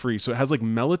drug free. So it has like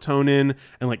melatonin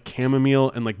and like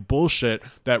chamomile and like bullshit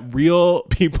that real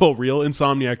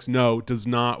insomniacs know does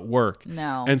not work.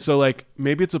 No. And so like,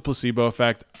 maybe it's a placebo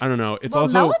effect. I don't know. It's well,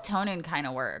 also, melatonin kind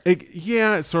of works.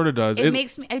 it sort of does.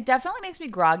 It definitely makes me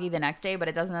groggy the next day, but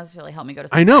it doesn't necessarily help me go to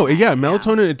sleep. I know. that Yeah. night.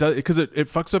 Melatonin, it does, because it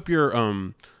fucks up your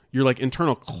like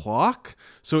internal clock.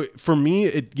 So for me,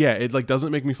 it like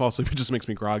doesn't make me fall asleep. It just makes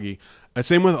me groggy.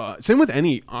 Same with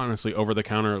any, honestly, over the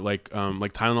counter, like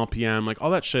Tylenol PM, like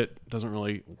all that shit doesn't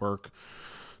really work.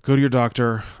 Go to your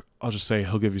doctor. I'll just say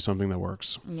he'll give you something that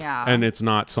works. Yeah. And it's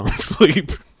not Som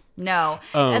Sleep. No.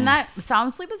 And that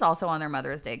Som Sleep is also on their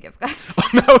Mother's Day gift card.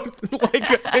 No, like,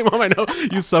 hey mom, I know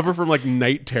you suffer from like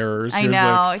night terrors. I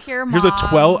know. Here's a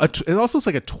 12. It also is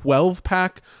like a 12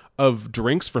 pack of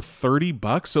drinks for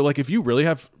 $30. So like, if you really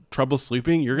have trouble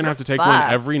sleeping, you're gonna have to take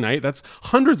one every night. That's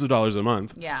hundreds of dollars a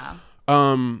month. Yeah.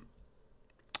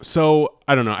 So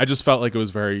I don't know. I just felt like it was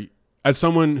very, as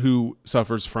someone who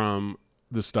suffers from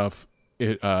this stuff,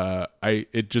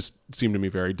 it just seemed to me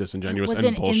very disingenuous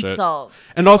and bullshit. Insult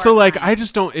and also like, I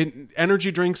just don't,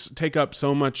 energy drinks take up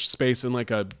so much space in like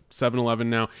a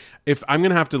 7-Eleven now. If I'm going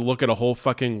to have to look at a whole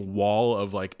fucking wall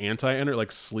of like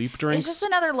like sleep drinks. It's just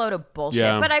another load of bullshit.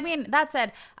 Yeah. But I mean, that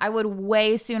said, I would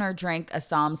way sooner drink a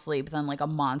Som Sleep than like a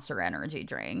Monster Energy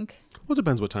drink. Well, it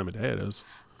depends what time of day it is.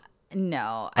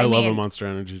 No, I love a Monster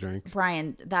Energy drink.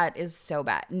 Brian, that is so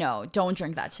bad. No, don't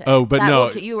drink that shit. Oh, but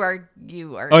no, you are.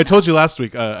 Oh, I told you last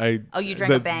week. You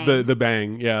drank a Bang. The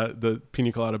Bang, yeah, the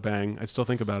Pina Colada Bang. I still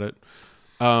think about it.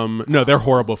 No, they're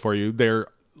horrible for you. They're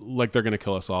gonna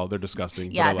kill us all. They're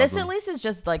disgusting. Yeah, this at least is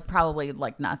just like probably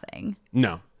like nothing.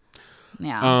 No.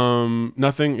 Yeah.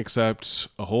 Nothing except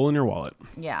a hole in your wallet.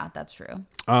 Yeah, that's true.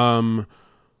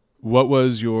 What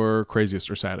was your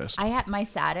craziest or saddest? My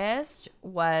saddest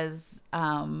was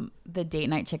the date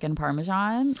night chicken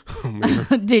parmesan.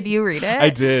 Did you read it? I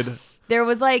did. There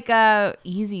was like a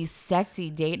easy,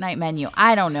 sexy date night menu.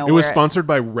 I don't know. It was sponsored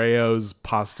by Rayo's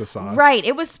pasta sauce. Right.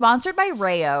 It was sponsored by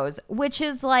Rayo's, which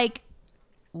is like,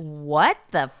 what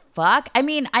the fuck? I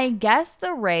mean, I guess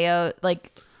the Rayo,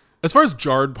 like, as far as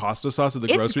jarred pasta sauce at the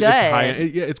grocery, good. It's high.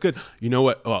 It's good. You know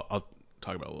what? Well, I'll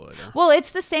talk about it a little later. Well,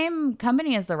 it's the same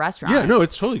company as the restaurant. Yeah, no,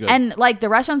 it's totally good. And like the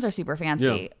restaurants are super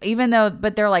fancy,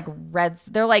 but they're like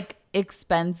they're like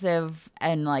expensive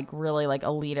and like really like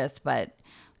elitist, but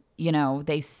you know,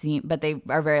 they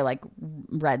are very like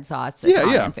red sauce.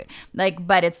 Italian food. Like,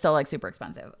 but it's still like super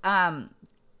expensive. And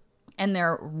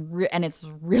and it's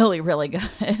really, really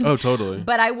good. Oh, totally.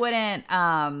 But I wouldn't,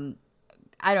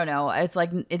 I don't know. It's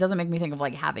like, it doesn't make me think of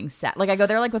like having sex. Like I go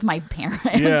there like with my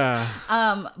parents. Yeah.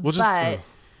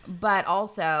 But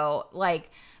also like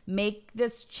make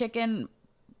this chicken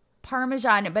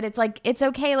parmesan, but it's like, it's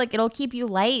okay. Like it'll keep you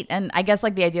light. And I guess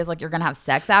like the idea is like, you're going to have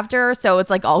sex after. So it's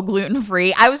like all gluten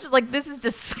free. I was just like, this is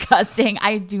disgusting.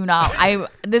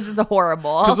 This is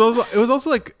horrible. Because it was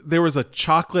also like, there was a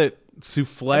chocolate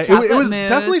souffle. It was mousse.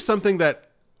 Definitely something that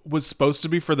was supposed to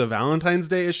be for the Valentine's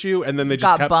Day issue, and then they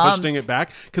just kept pushing it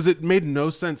back because it made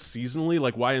no sense seasonally.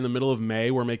 Like, why in the middle of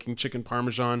May we're making chicken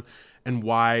parmesan, and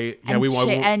why? Yeah,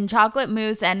 and chocolate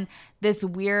mousse and this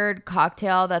weird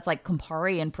cocktail that's like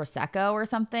Campari and Prosecco or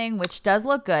something, which does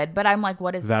look good. But I'm like,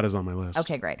 what is that? Is on my list.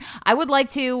 Okay, great. I would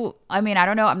like to. I mean, I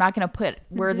don't know. I'm not going to put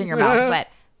words in your mouth, but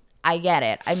I get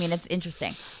it. I mean, it's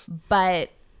interesting,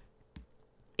 but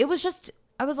it was just.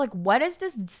 I was like, what is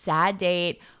this sad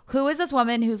date? Who is this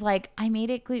woman who's like, I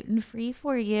made it gluten-free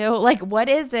for you? Like, what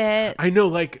is it? I know,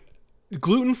 like,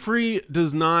 gluten-free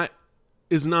is not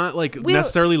like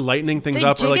necessarily lightening things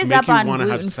up or like make you want to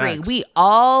have sex. We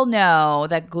all know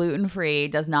that gluten-free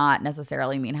does not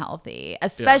necessarily mean healthy,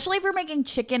 especially if you're making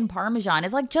chicken parmesan.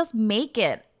 It's like, just make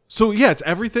it. So yeah, it's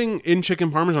everything in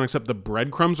chicken parmesan except the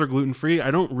breadcrumbs are gluten-free.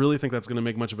 I don't really think that's going to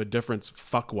make much of a difference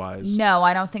fuck-wise. No,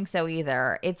 I don't think so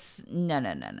either. It's no.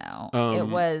 It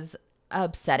was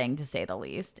upsetting to say the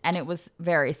least, and it was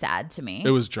very sad to me. It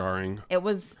was jarring. It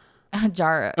was a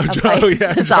jar of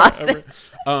sauce.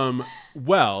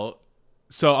 Well,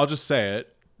 so I'll just say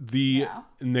it. The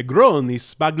Negroni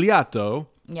Spagliato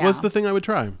was the thing I would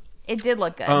try. It did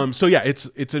look good. So yeah, it's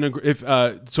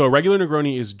so a regular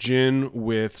Negroni is gin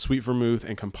with sweet vermouth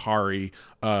and Campari.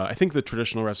 I think the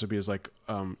traditional recipe is like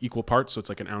equal parts, so it's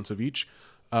like an ounce of each.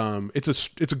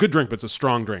 It's a good drink, but it's a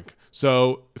strong drink.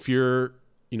 So if you're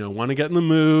want to get in the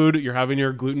mood, you're having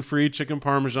your gluten-free chicken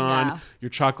parmesan, your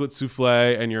chocolate souffle,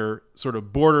 and you're sort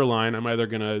of borderline. I'm either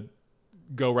gonna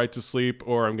go right to sleep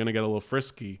or I'm gonna get a little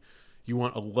frisky. You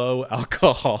want a low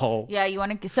alcohol. Yeah, you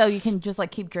want to, so you can just like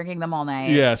keep drinking them all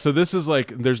night. Yeah, so this is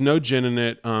like, there's no gin in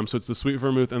it. So it's the sweet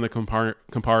vermouth and the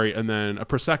Campari and then a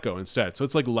Prosecco instead. So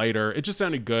it's like lighter. It just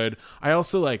sounded good. I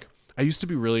also I used to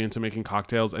be really into making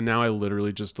cocktails, and now I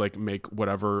literally just like make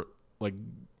whatever like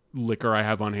liquor I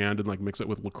have on hand and like mix it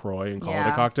with LaCroix and call it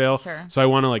a cocktail. Sure. So I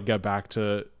want to like get back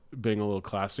to being a little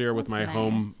classier with my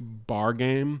home bar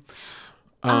game.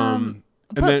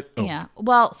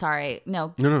 Well, sorry.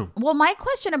 No. Well, my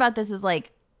question about this is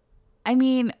like, I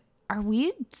mean, are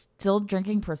we still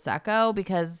drinking Prosecco?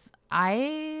 Because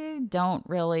I don't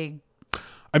really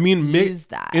use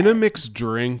that. In a mixed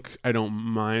drink, I don't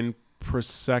mind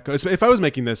Prosecco. If I was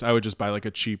making this, I would just buy like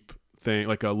a cheap thing,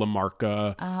 like a La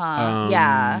Marca.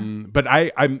 Yeah. But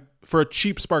for a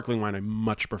cheap sparkling wine, I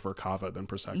much prefer Cava than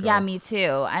Prosecco. Yeah, me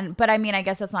too. But I mean, I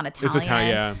guess that's not Italian. It's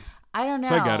Italian, yeah. I don't know.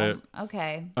 So I get it.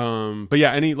 Okay. But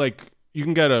yeah, you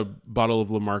can get a bottle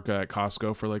of La Marca at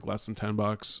Costco for like less than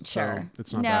 $10. Sure. So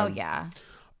it's not No, bad. yeah.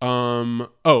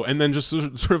 And then just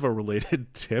sort of a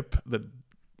related tip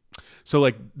so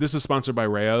like this is sponsored by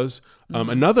Rao's.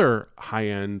 Another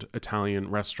high-end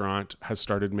Italian restaurant has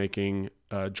started making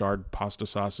jarred pasta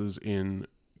sauces in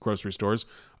grocery stores.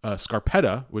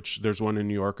 Scarpetta, which there's one in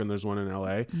New York and there's one in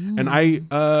LA. And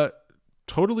I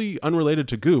totally unrelated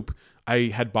to Goop,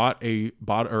 I had bought a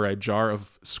jar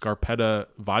of Scarpetta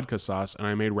vodka sauce, and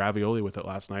I made ravioli with it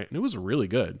last night, and it was really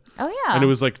good. Oh yeah. And it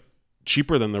was like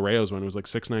cheaper than the Rao's one. It was like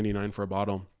 $6.99 for a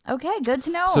bottle. Okay, good to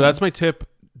know. So that's my tip.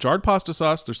 Jarred pasta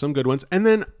sauce. There's some good ones. And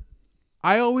then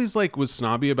I always was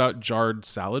snobby about jarred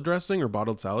salad dressing or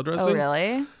bottled salad dressing. Oh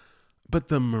really? But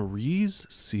the Marie's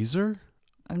Caesar.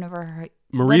 I've never heard.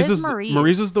 Marie's what is Marie's? Marie's?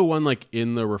 Marie's is the one like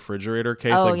in the refrigerator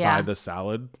case, by the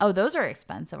salad. Oh, those are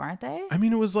expensive, aren't they? I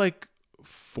mean, it was like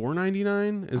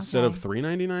 $4.99 instead of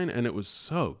 $3.99, and it was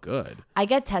so good. I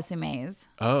get Tessemae's.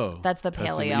 Oh, That's the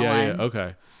paleo one. Yeah,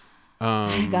 okay.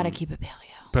 I gotta keep it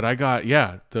paleo. But I got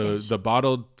the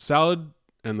bottled salad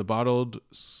and the bottled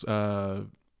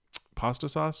pasta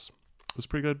sauce was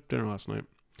pretty good. Dinner last night.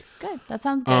 Good. That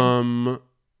sounds good.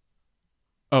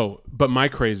 But my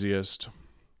craziest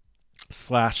 /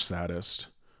 saddest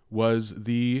was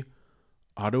the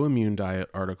autoimmune diet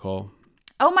article.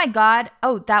 Oh my God.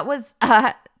 Oh, that was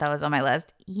on my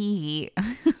list. Yeah.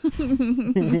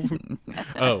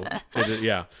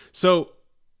 So,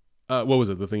 what was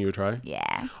it? The thing you would try?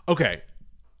 Yeah. Okay.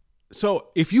 So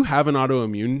if you have an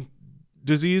autoimmune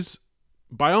disease,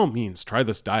 by all means, try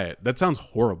this diet. That sounds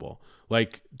horrible.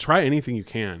 Like, try anything you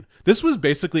can. This was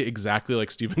basically exactly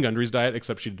like Stephen Gundry's diet,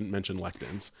 except she didn't mention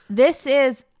lectins. This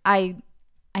is I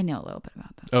know a little bit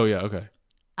about this. Oh yeah, okay.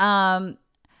 And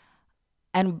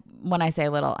when I say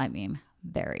little, I mean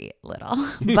very little.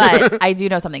 But I do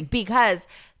know something because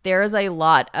there is a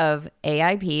lot of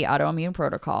AIP, autoimmune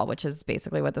protocol, which is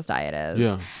basically what this diet is.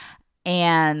 Yeah.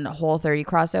 And Whole30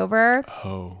 crossover.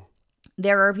 Oh.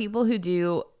 There are people who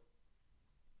do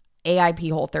AIP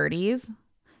Whole30s.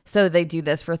 So they do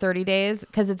this for 30 days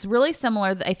because it's really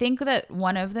similar. I think that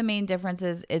one of the main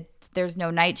differences is there's no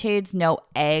nightshades, no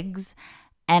eggs,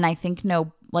 and I think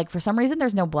for some reason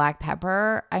there's no black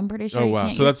pepper. I'm pretty sure. Oh wow,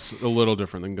 so that's a little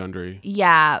different than Gundry.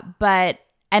 Yeah, there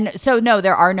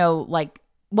are no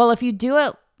if you do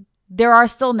it, there are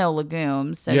still no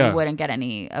legumes, so you wouldn't get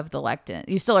any of the lectin.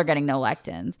 You still are getting no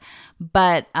lectins,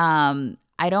 but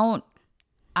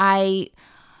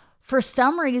for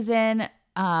some reason.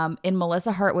 In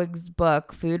Melissa Hartwig's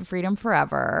book, Food Freedom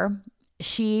Forever,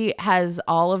 she has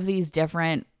all of these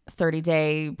different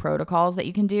 30-day protocols that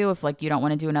you can do if you don't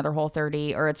want to do another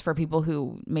Whole30, or it's for people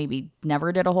who maybe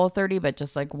never did a Whole30 but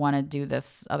just want to do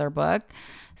this other book.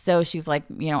 So she's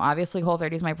obviously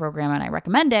Whole30 is my program and I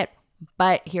recommend it,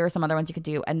 but here are some other ones you could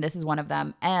do, and this is one of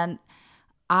them. And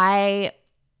I've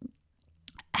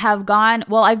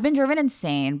been driven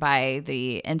insane by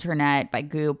the internet, by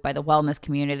Goop, by the wellness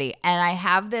community. And I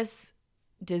have this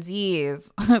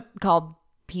disease called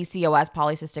PCOS,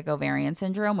 polycystic ovarian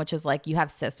syndrome, which is you have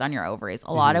cysts on your ovaries.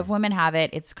 A lot of women have it.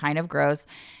 It's kind of gross.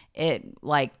 It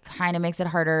kind of makes it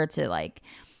harder to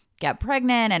get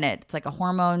pregnant, and it's a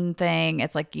hormone thing.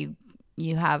 It's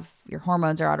you have your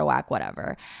hormones are out of whack,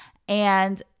 whatever.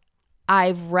 And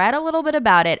I've read a little bit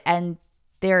about it, and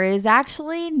there is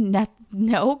actually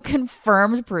no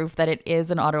confirmed proof that it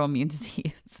is an autoimmune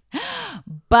disease,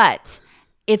 but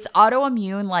it's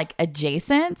autoimmune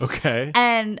adjacent. Okay.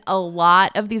 And a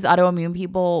lot of these autoimmune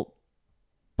people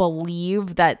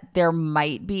believe that there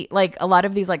might be a lot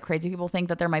of these crazy people think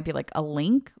that there might be a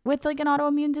link with an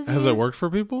autoimmune disease. Has it worked for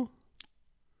people?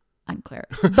 Unclear.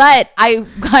 But I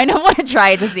kind of want to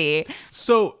try it to see.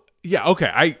 So yeah,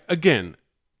 okay.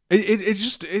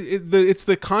 It's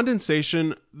the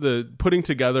condensation, the putting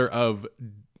together of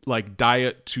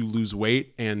diet to lose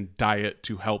weight and diet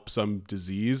to help some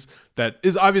disease that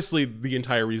is obviously the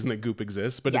entire reason that Goop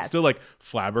exists, but Yes. It still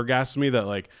flabbergasts me that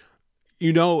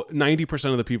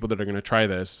 90% of the people that are going to try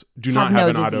this do not have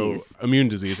an disease. autoimmune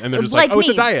disease, and they're just me, it's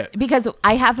a diet. Because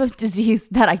I have a disease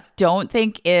that I don't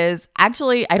think is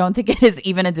actually, I don't think it is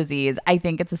even a disease. I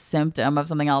think it's a symptom of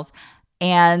something else.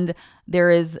 And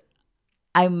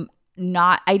I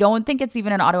don't think it's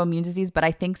even an autoimmune disease, but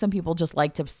I think some people just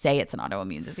like to say it's an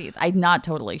autoimmune disease. I'm not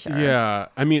totally sure. Yeah.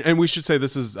 I mean, and we should say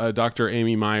this is Dr.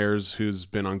 Amy Myers, who's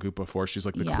been on Goop before. She's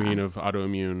the queen of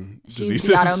autoimmune diseases. She's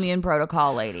the autoimmune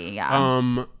protocol lady.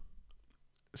 Yeah.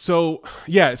 So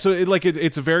yeah, so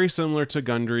it's very similar to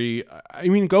Gundry. I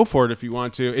mean, go for it if you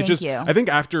want to. Thank you. I think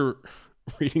after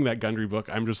reading that Gundry book,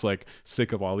 I'm just like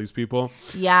sick of all these people.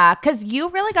 Yeah, because you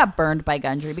really got burned by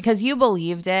Gundry because you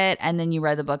believed it, and then you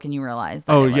read the book and you realized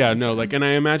that. Oh it yeah, wasn't no, true. like, and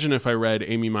I imagine if I read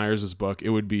Amy Myers' book, it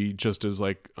would be just as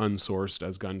like unsourced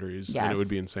as Gundry's, and Yes. it would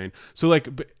be insane. So like,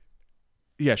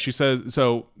 yeah, she says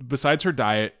so. Besides her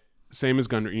diet, same as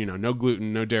Gundry, you know, no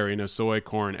gluten, no dairy, no soy,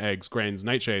 corn, eggs, grains,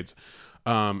 nightshades.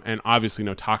 And obviously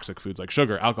no toxic foods like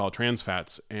sugar, alcohol, trans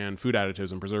fats, and food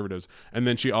additives and preservatives. And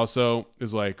then she also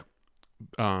is like,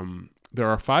 there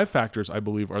are 5 factors I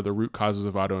believe are the root causes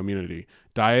of autoimmunity: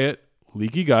 diet,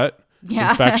 leaky gut,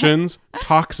 infections,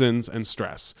 toxins, and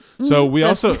stress. So we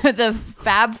the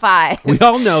Fab Five. we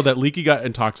all know that leaky gut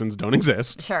and toxins don't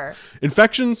exist. Sure.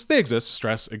 Infections, they exist.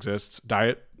 Stress exists.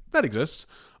 Diet, that exists.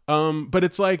 But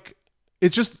it's like,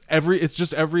 it's just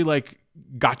every like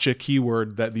gotcha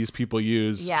keyword that these people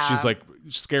use. Yeah. She's like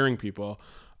scaring people.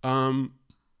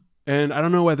 And I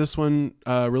don't know why this one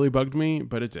really bugged me,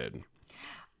 but it did.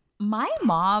 My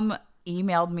mom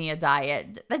emailed me a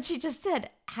diet that she just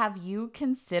said, "Have you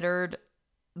considered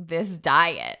this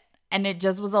diet?" And it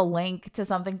just was a link to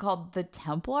something called the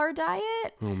Templar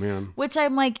diet. Oh man. Which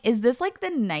I'm like, is this like the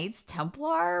Knights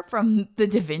Templar from the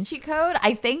Da Vinci Code?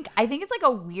 I think it's like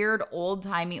a weird old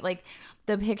timey, like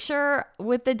the picture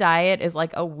with the diet is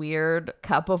like a weird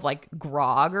cup of like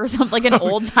grog or something, like an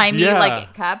old timey Yeah.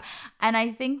 like cup. And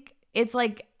I think it's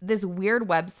like this weird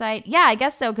website. Yeah, I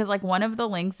guess so. Cause like one of the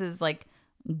links is like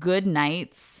Good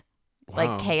Nights, like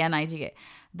Wow. KNIG.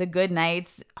 The Good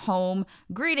Nights home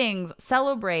greetings,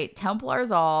 celebrate,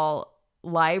 Templars all,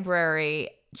 library,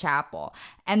 chapel.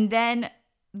 And then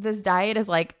this diet is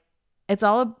like, it's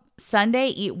all Sunday,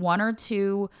 eat 1 or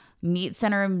 2 meat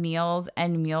center meals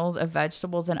and meals of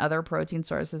vegetables and other protein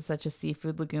sources such as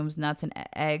seafood, legumes, nuts, and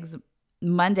eggs.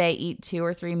 Monday, eat 2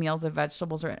 or 3 meals of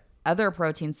vegetables or other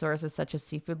protein sources such as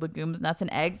seafood, legumes, nuts,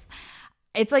 and eggs.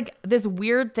 It's like this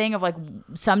weird thing of like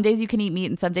some days you can eat meat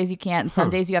and some days you can't, and some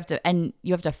days you have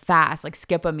to fast, like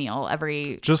skip a meal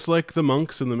every. Just like the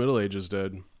monks in the Middle Ages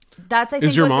did. That's I think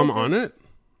Is your what mom this on it?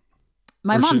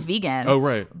 My Or mom's she- vegan. Oh,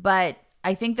 right. But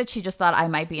I think that she just thought I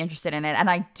might be interested in it, and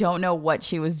I don't know what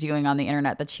she was doing on the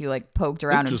internet that she like poked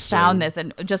around and Interesting. found this,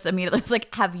 and just immediately was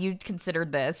like, "Have you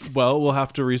considered this?" Well, we'll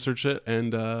have to research it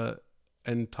and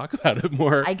talk about it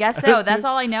more. I guess so. That's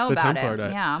all I know The about Templar it.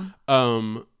 diet.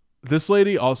 Yeah. This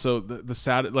lady also, the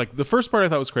sad, like the first part I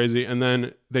thought was crazy, and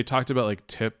then they talked about like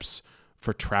tips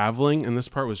for traveling, and this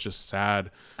part was just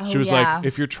sad. She was yeah. like,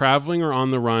 if you're traveling or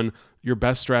on the run, your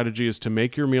best strategy is to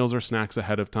make your meals or snacks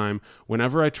ahead of time.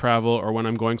 Whenever I travel or when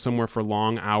I'm going somewhere for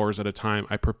long hours at a time,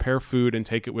 I prepare food and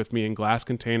take it with me in glass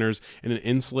containers in an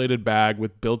insulated bag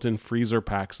with built-in freezer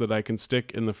packs that I can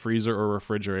stick in the freezer or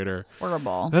refrigerator.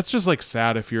 Horrible. That's just like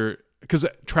sad if you're, because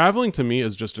traveling to me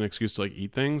is just an excuse to like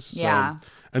eat things. So. Yeah.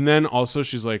 And then also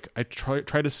she's like, I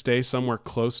try to stay somewhere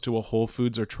close to a Whole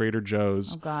Foods or Trader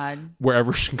Joe's Oh God.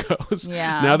 wherever she goes.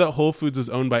 Yeah. Now that Whole Foods is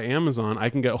owned by Amazon, I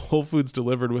can get Whole Foods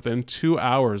delivered within 2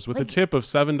 hours with a tip of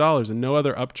 $7 and no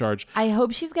other upcharge. I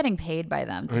hope she's getting paid by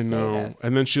them to I say know. this.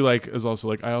 And then she like is also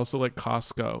like, I also like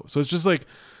Costco. So it's just like,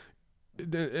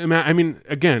 I mean,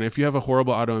 again, if you have a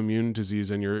horrible autoimmune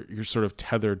disease and you're sort of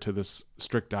tethered to this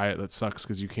strict diet, that sucks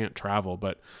because you can't travel.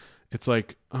 But it's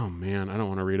like, oh man, I don't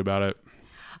want to read about it.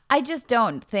 I just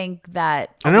don't think that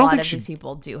a And I don't lot think of she- these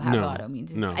people do have No, autoimmune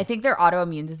disease. no. I think their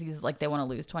autoimmune disease is like they want to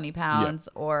lose 20 pounds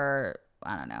or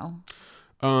I don't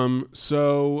know.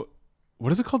 So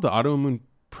what is it called? The autoimmune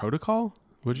protocol?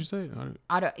 What'd you say?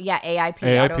 AIP, AIP.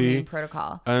 autoimmune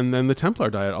protocol. And then the Templar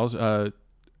diet also,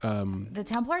 The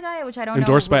Templar diet, which I don't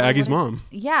endorsed know. by really Aggie's what it- mom.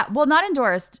 Yeah. Well, not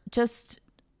endorsed, just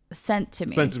sent to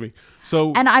me. Sent to me.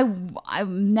 So And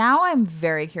I'm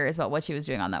very curious about what she was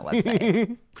doing on that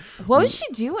website. What was she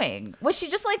doing? Was she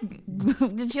just like,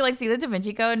 did she like see the Da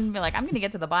Vinci Code and be like, I'm going to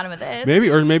get to the bottom of this? maybe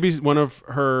one of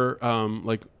her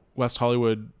like West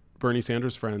Hollywood Bernie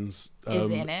Sanders friends Is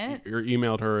in it? or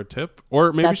emailed her a tip,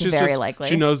 or maybe That's she's very just likely.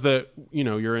 she knows that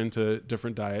you're into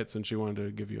different diets and she wanted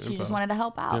to give you She info. just wanted to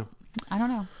help out. I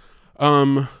don't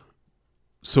know.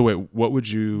 So wait, what would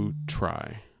you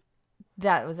try?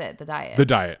 That was it, the diet. The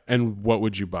diet, and what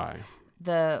would you buy?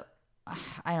 I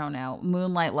don't know,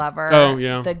 Moonlight Lover. Oh,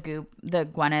 yeah. The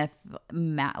Gwyneth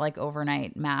like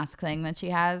overnight mask thing that she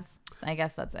has. I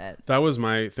guess that's it. That was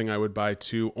my thing I would buy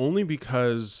too, only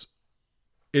because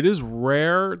it is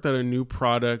rare that a new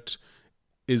product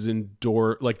is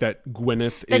like that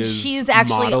Gwyneth that is she's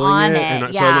actually modeling on it.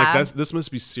 And so I'm like, this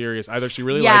must be serious. Either she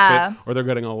really likes it, or they're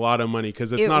getting a lot of money,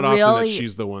 because it's not often that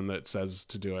she's the one that says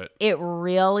to do it. It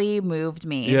really moved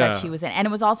me that she was in, and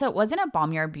it wasn't it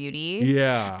Balm-Your Beauty?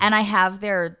 Yeah, and I have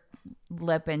their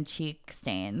lip and cheek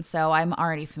stain, so I'm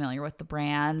already familiar with the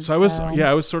brand. So I was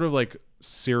sort of like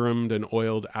serumed and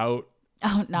oiled out.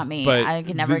 Oh, not me. But I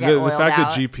could never get oiled out. The fact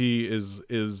that GP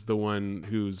is the one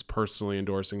who's personally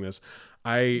endorsing this,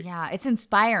 it's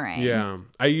inspiring. Yeah,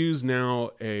 I use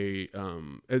now a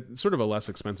sort of a less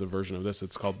expensive version of this.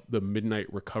 It's called the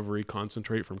Midnight Recovery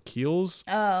Concentrate from Kiehl's.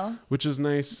 Oh, which is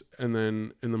nice. And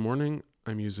then in the morning,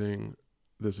 I'm using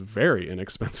this very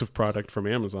inexpensive product from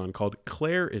Amazon called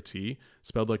Clarity,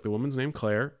 spelled like the woman's name,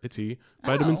 Clarity,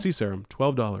 vitamin C serum,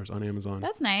 $12 on Amazon.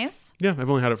 That's nice. Yeah, I've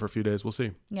only had it for a few days. We'll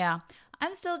see. Yeah,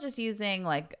 I'm still just using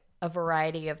like a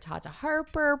variety of Tata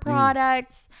Harper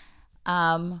products.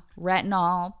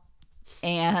 Retinol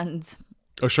and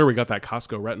we got that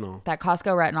Costco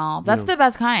retinol. That's the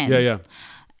best kind. Yeah.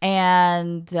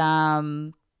 And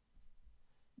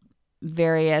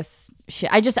various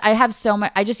shit. I have so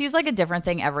much. I just use like a different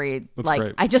thing every. That's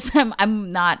like great.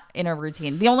 I'm not in a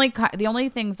routine. The only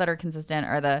things that are consistent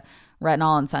are the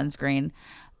retinol and sunscreen.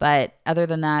 But other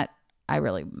than that, I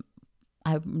really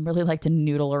like to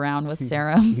noodle around with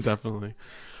serums. Definitely.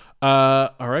 All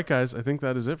right, guys. I think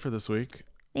that is it for this week.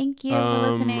 Thank you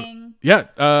for listening. Yeah.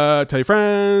 Tell your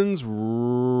friends,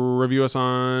 review us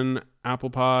on Apple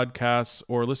Podcasts,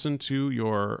 or listen to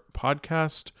your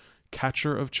podcast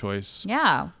catcher of choice.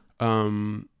 Yeah.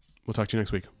 We'll talk to you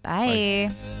next week.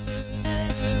 Bye.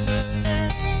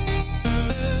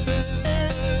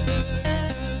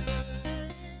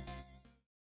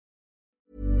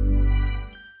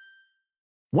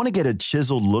 Want to get a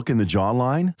chiseled look in the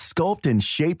jawline? Sculpt and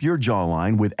shape your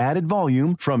jawline with added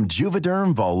volume from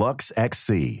Juvederm Volux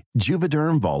XC.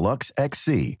 Juvederm Volux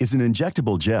XC is an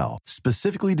injectable gel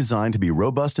specifically designed to be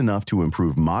robust enough to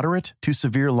improve moderate to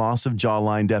severe loss of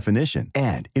jawline definition.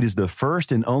 And it is the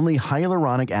first and only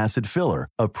hyaluronic acid filler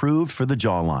approved for the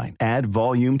jawline. Add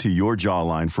volume to your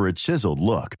jawline for a chiseled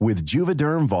look with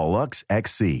Juvederm Volux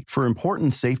XC. For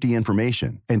important safety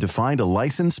information and to find a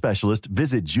licensed specialist,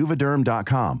 visit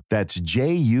Juvederm.com. That's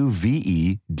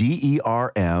Juvederm.com.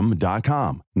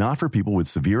 Not for people with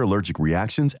severe allergic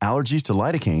reactions, allergies to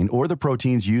lidocaine, or the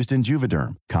proteins used in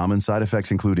Juvederm. Common side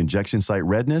effects include injection site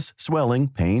redness, swelling,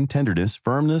 pain, tenderness,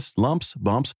 firmness, lumps,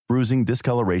 bumps, bruising,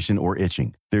 discoloration, or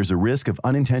itching. There's a risk of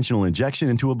unintentional injection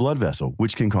into a blood vessel,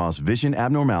 which can cause vision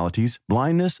abnormalities,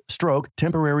 blindness, stroke,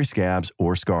 temporary scabs,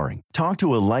 or scarring. Talk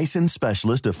to a licensed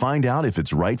specialist to find out if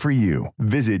it's right for you.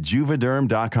 Visit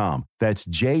Juvederm.com. That's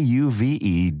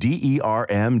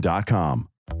Juvederm.com.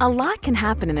 A lot can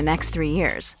happen in the next 3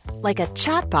 years. Like a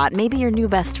chatbot may be your new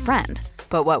best friend.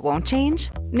 But what won't change?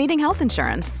 Needing health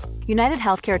insurance. United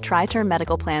Healthcare Tri-Term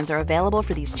Medical Plans are available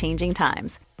for these changing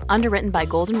times. Underwritten by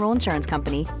Golden Rule Insurance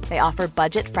Company, they offer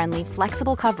budget-friendly,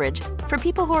 flexible coverage for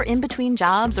people who are in between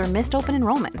jobs or missed open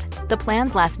enrollment. The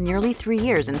plans last nearly 3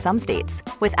 years in some states,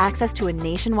 with access to a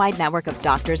nationwide network of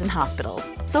doctors and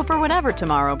hospitals. So for whatever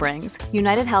tomorrow brings,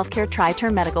 United Healthcare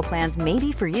Tri-Term Medical Plans may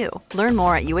be for you. Learn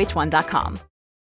more at uh1.com.